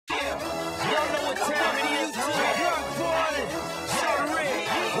Y'all know what time it is. Block party. Short red.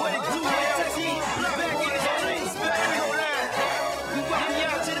 What it do, LT? Back in the streets, baby. We welcome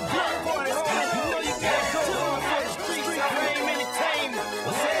y'all to the block party. You know you gotta go hard for the streets. I fame entertainment.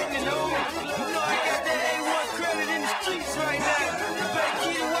 What's happening, though? You know I got that A1 credit in the streets right now. You better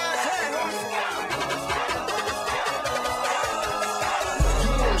keep it wise high.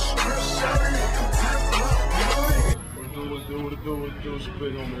 Do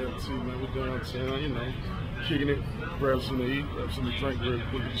split on the LT, man. We're downtown, you know, kicking it, grab something to eat, grab something to drink real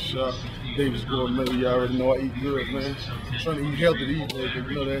quick at the shop. Davis Gourmet, you already know I eat good, man. I'm trying to eat healthy to eat, baby.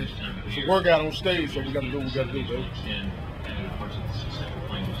 You know that. It's a workout on stage, so we gotta do what we gotta do, baby.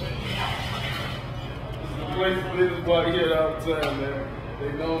 Place business body here downtown, man.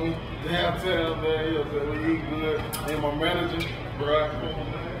 They know me downtown, man. You know, so we eat good. And my manager, bro.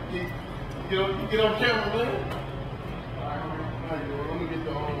 You get on camera, man. Let me get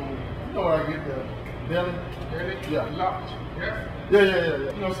the you know where I get the deli? Yeah. Lunch. Yeah. Yeah. You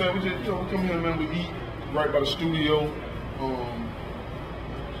know what I'm saying? We just, we come here, man, we eat right by the studio.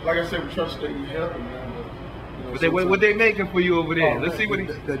 Like I said, we try to stay healthy, man. But, you know, what they making for you over there? Let's see what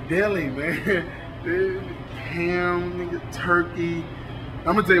the deli, man. Ham, nigga, turkey.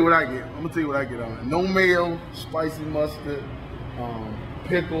 I'm gonna tell you what I get. On it. No mayo, spicy mustard,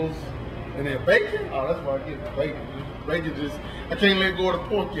 pickles, and then bacon. Oh, that's what I get. Bacon. Bacon just, I can't let go of the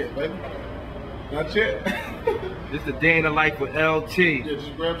pork yet, baby. Not yet. This is the day in the life with LT. Yeah,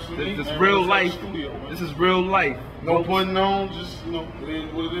 just grab some meat. This is real life. This is real life. No putting on, just, you know, it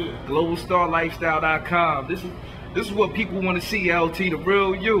is what it is. GlobalStarLifestyle.com. This is what people want to see, LT, the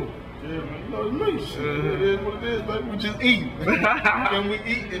real you. Yeah, man, you know what I mean? It is what it is, baby. We just eat. Can we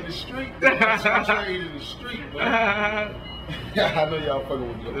eat in the street? I'm trying to eat in the street, baby. I know y'all fucking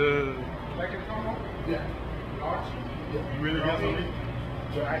with me. Yeah. You really got something?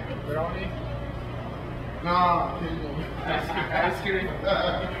 Brownie? Nah, ice cream.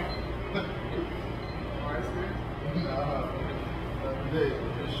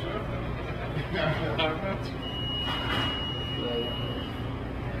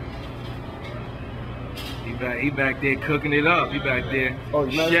 He back there cooking it up. He back there. Oh,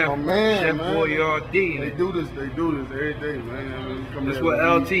 Chef, my man, Chef Boyardee. They do this every day, man. I mean, that's what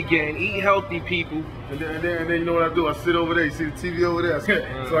LT getting. Eat healthy, people. And then you know what I do? I sit over there. You see the TV over there,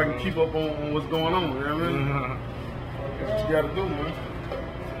 so I can keep up on what's going on. You know what I mean? That's what you gotta do, man.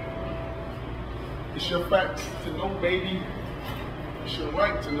 It's your facts to know, baby. It's your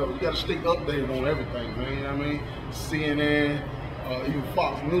right to know. You gotta stay updated on everything, man. You know what I mean? CNN. Even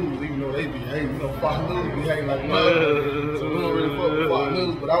Fox News, even though they be hating, you know, Fox News be hating like mud. So we don't really fuck with Fox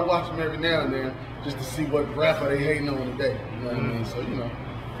News, but I watch them every now and then just to see what rapper they hating on today. You know what I mean? So, you know,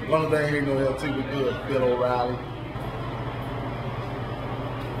 as long as they ain't hating on LT, we good. Bill O'Reilly.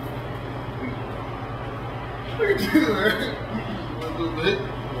 Look at you, man. A little bit.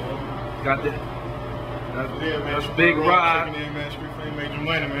 Got that. Yeah, man. That's big ride. In, man. Street Fame major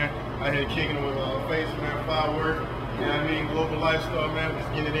money, man. I had kicking it with Face, man, Firework. You know what I mean? Global Lifestyle, man.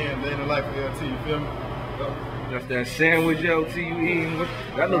 Just get it in. Day in the life of LT, you feel me? That's that sandwich LT you eating.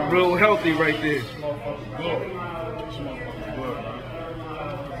 That look real healthy right there. This motherfucker's good. This motherfucker's good,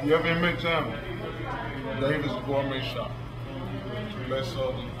 man. You ever in Midtown? Davis Gourmet Shop. Best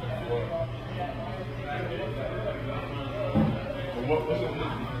southern in the world. What's it?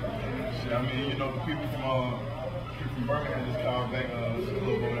 See, I mean, you know, the people from Birmingham just called back. It's a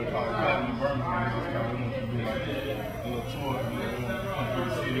little bit called Platinum Birmingham. They just called them to do a little tour. You know, come through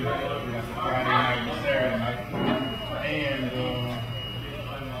the city. We got some Friday night and Saturday night. And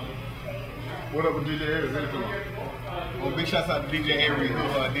what up with DJ Avery? well, big shouts out to DJ Avery,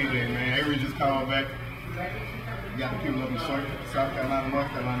 who's DJ, man. Avery just called back. We got the people up in South Carolina, North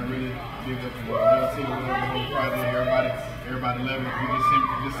Carolina, really big up to the LT, the whole project. Everybody loving it. We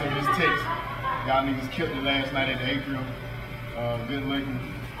just sent this text. Y'all niggas killed it last night at the Atrium. Good looking.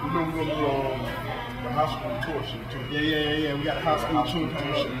 You know we're gonna do the high school tour shit too. Yeah. We got a high school tour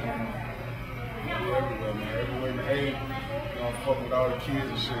shit. Everywhere, man. Everywhere we aim, you know, fuck with all the kids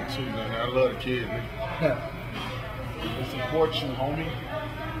and shit too, man. I love the kids, man. They support you, homie.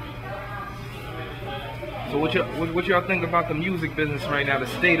 So what y'all think about the music business right now? The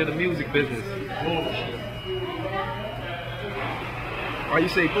state of the music business? Bullshit. Why you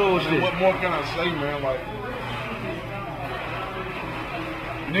say bullshit? What more can I say, man? Like,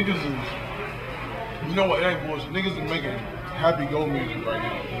 niggas is, you know what, that bullshit. Niggas is making happy-go music right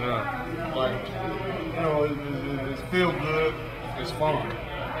now. Yeah. Like, you know, it's feel good, it's fun.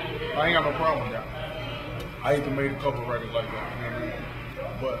 I ain't got no problem with that. I even made a couple records like that, you know what I mean?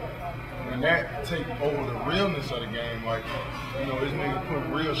 But when that take over the realness of the game, like, you know, this nigga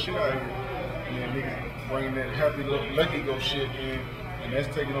putting real shit out here, and then niggas bringing that happy little lucky go shit in, and that's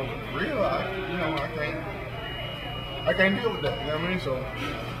taking over the real. I can't deal with that. You know what I mean? So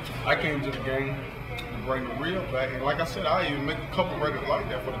I came to the game to bring the real back, and like I said, I even make a couple records like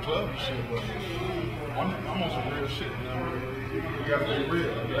that for the club and shit. But I'm on some real shit. You know what I mean? You gotta be real.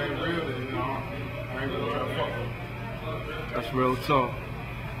 If it ain't real, then you know, I ain't gonna try to fuck with it. That's real talk.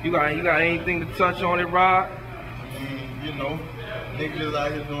 You got anything to touch on it, Rod? You know, niggas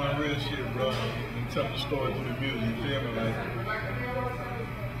out here doing real shit, bro. And tell the story through the music, you feel me? Like,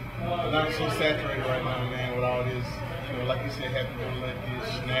 but I'm so saturated right now, man, with all this, you know, like you said, happy go lucky,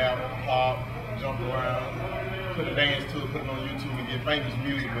 snap, pop, jump around, put a dance to it, put it on YouTube and get famous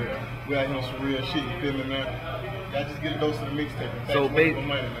music, but we out here on some real shit, you feel me, man? Y'all just get a dose of the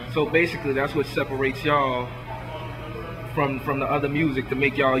mixtape. So basically, that's what separates y'all from the other music to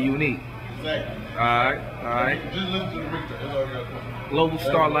make y'all unique. Exactly. Alright. Just listen to the mixtape. That's all you got to do.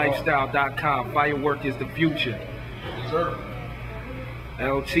 GlobalStarLifestyle.com. Firework is the future. Sure.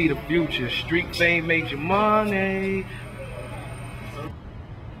 LT the future. Street fame made you money.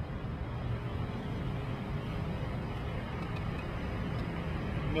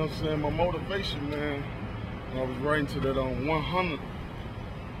 You know what I'm saying? My motivation, man, when I was writing to that on 100.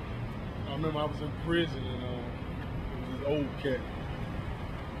 I remember I was in prison and it was this old cat.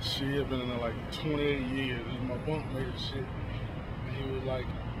 She had been in there like 28 years. It was my bunkmate and shit. And he was like,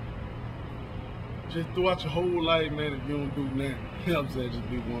 just throughout your whole life, man, if you don't do nothing, you know what I'm saying, just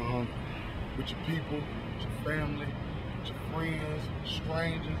be 100. With your people, with your family, with your friends,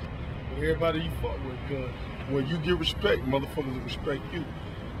 strangers, with everybody you fuck with. Cause when you get respect, motherfuckers will respect you.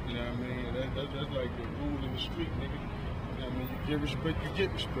 You know what I mean? That's like the rule in the street, nigga. You know what I mean? You get respect, you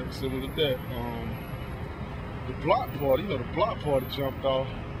get respect. Similar to that. The block party, you know, the block party jumped off.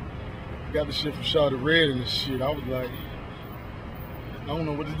 Got the shit from Shawty Red and this shit. I was like, I don't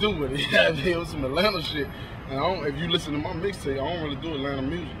know what to do with it. It was some Atlanta shit. And if you listen to my mixtape, I don't really do Atlanta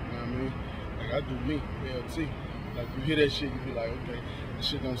music. You know what I mean? Like I do me, LT. Like you hear that shit, you be like, okay, this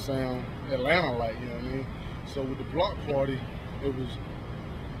shit don't sound Atlanta-like. You know what I mean? So with the block party, it was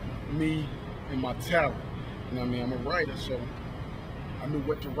me and my talent. You know what I mean? I'm a writer, so I knew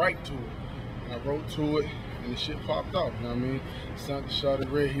what to write to it. And I wrote to it, and the shit popped off. You know what I mean? Sent to Shawty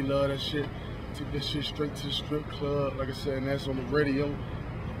Red, he loved that shit. Took that shit straight to the strip club, like I said, and that's on the radio.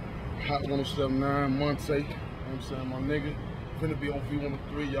 Hot 107.9, Monte. You know what I'm saying? My nigga. Finna be on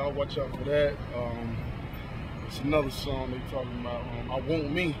V103, y'all watch out for that. It's another song they talking about. I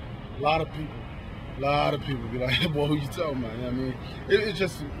Want Me. A lot of people be like, hey, boy, who you talking about? You know what I mean? It's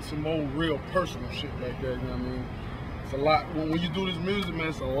just some old real personal shit like that, you know what I mean? It's a lot. When you do this music, man,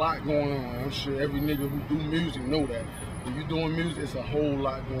 it's a lot going on. I'm sure every nigga who do music know that. When you doing music, it's a whole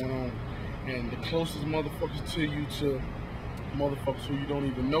lot going on. And the closest motherfuckers to you to motherfuckers who you don't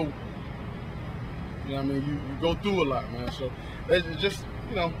even know, you know what I mean? You go through a lot, man. So it's just,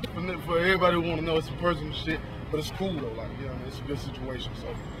 you know, for everybody who want to know, it's some personal shit, but it's cool though. Like, you know, it's a good situation.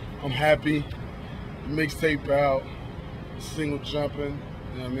 So I'm happy. Mixtape out, single jumping.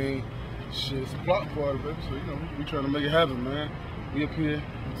 You know what I mean? Shit, it's a block party, baby. So you know, we trying to make it happen, man. We up here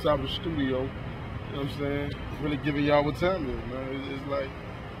inside of the studio. You know what I'm saying? Really giving y'all what time it is, man. It's like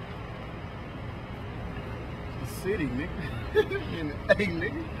city, nigga. In the A,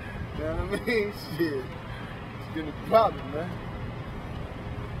 nigga. You know what I mean? Shit. It's getting poppin', man.